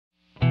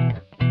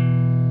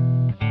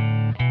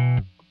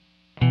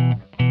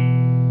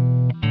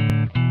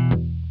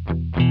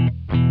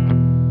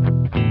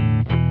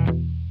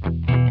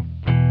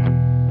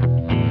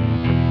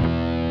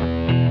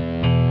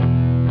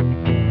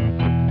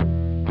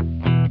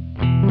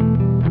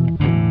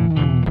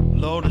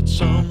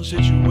some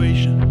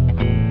situation.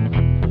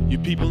 You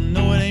people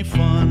know it ain't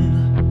fun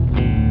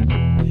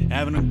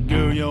having a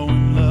girl you're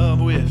in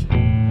love with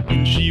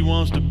and she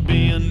wants to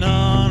be a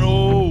nun.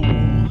 Oh,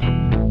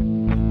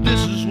 this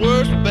is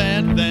worse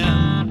bad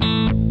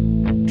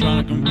than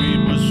trying to compete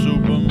with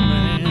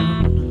Superman.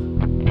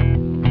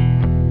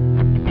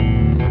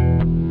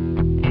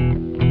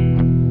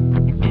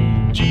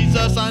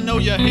 Jesus, I know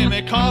you hear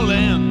me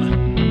calling.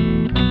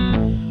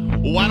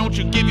 Why don't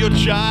you give your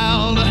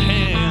child a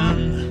hand?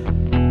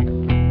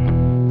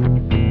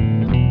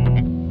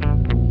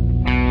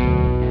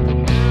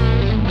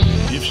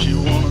 If she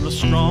wanted a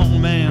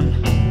strong man,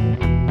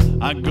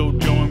 I'd go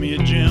join me a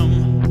gym.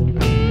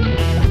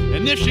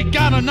 And if she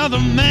got another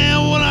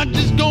man, well, I'd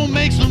just go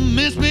make some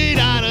mincemeat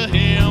out of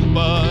him.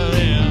 But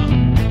yeah,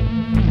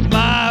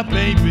 my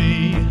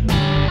baby,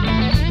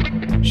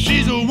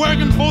 she's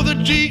working for the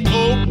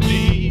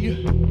G.O.D.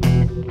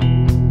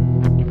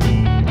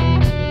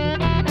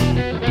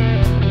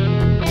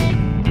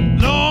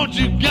 Lord,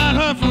 you got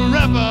her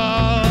forever.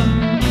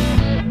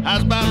 I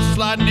was about to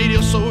slide 80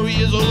 or so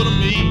years older than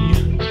me.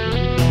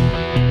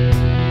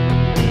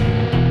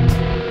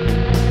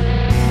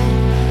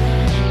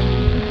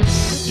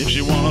 If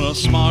she wanted a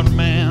smart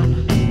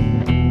man,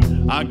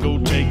 I'd go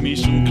take me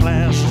some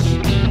classes.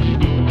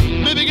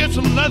 Maybe get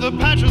some leather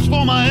patches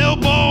for my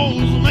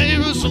elbows,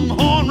 maybe some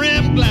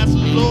horn-rimmed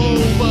glasses. Oh,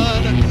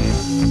 but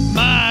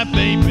my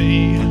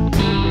baby,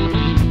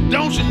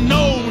 don't you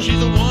know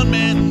she's a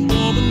one-man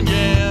woman,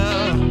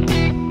 yeah.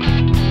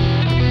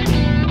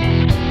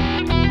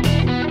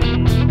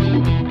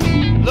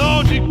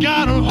 Lord, you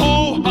got her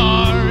whole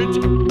heart.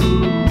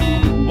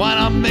 Why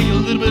not make a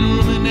little bit of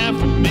room in there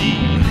for me?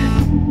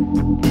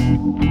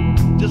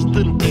 Just a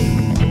little bit.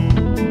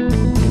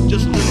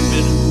 Just a little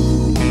bit.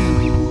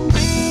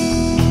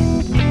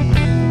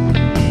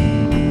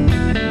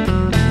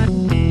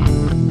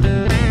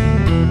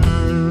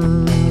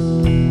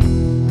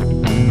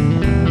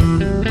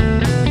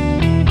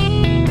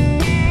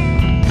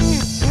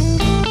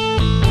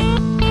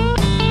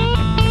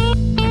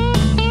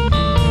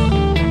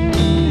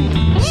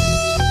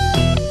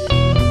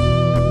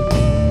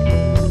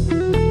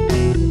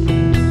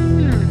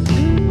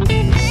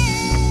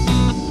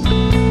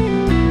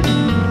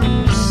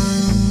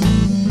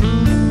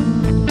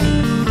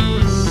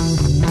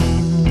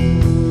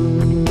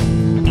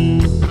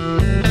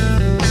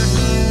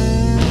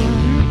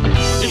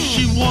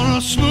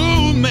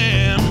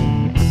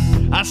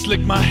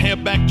 Slick my hair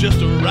back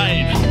just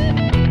right.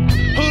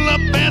 Pull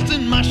up fast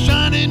in my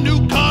shiny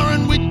new car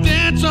and we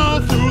dance all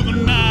through the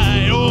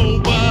night. Oh,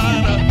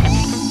 but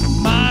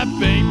my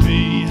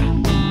baby,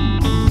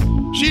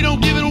 she don't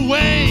give it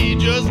away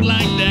just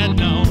like that.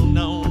 No,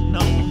 no,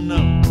 no,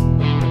 no.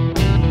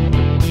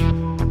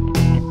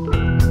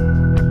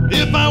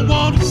 If I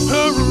want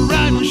her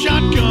riding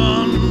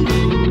shotgun,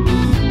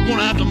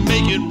 gonna have to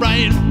make it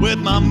right with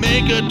my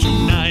maker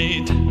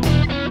tonight.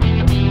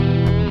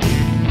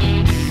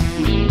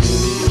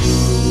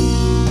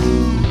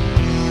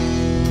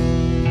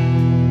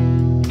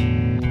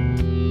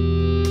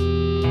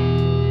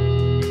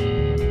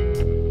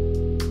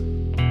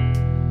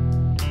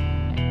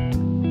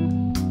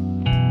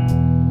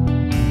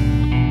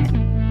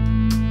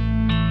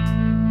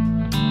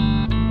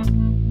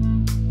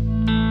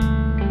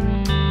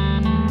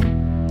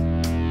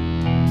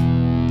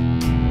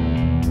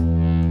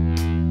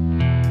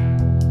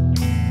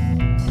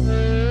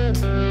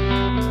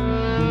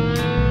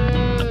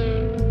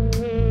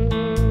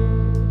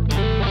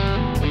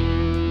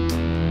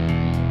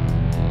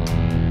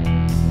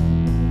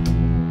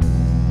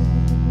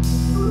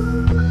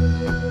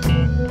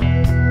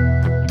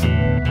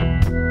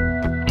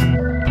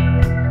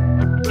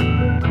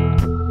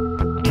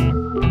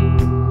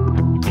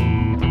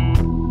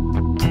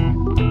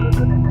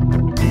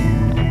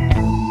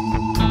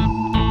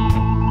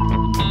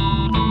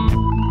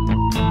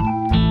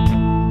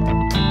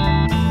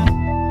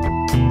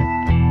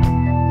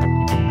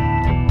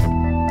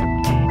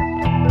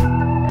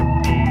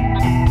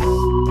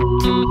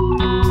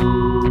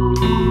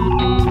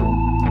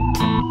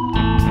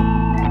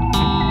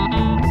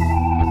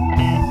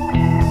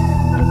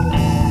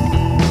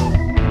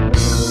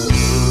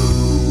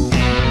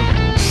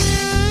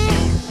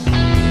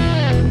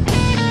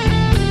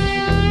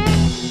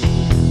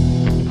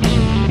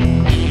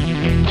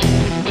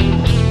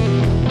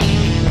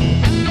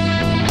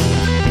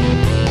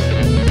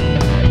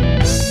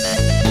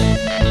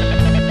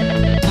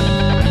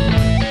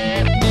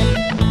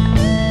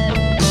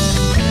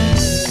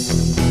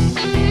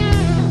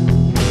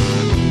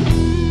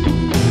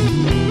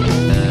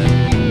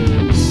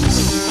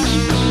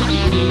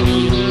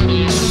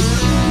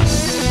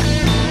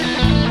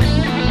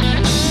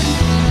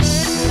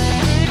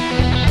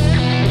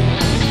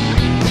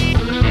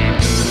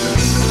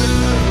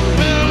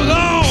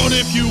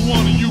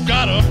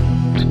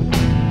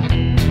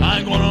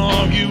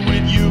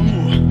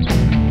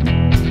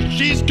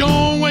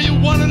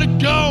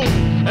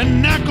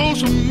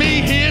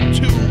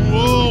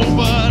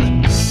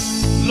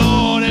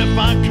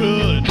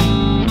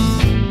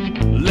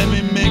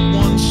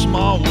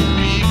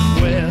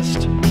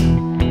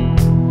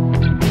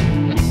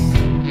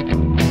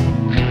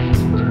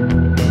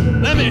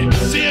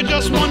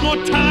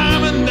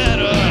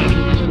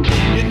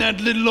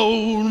 little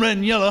old red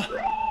and yellow, on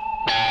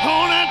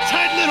that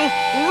tight little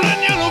red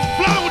and yellow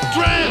flower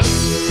dress.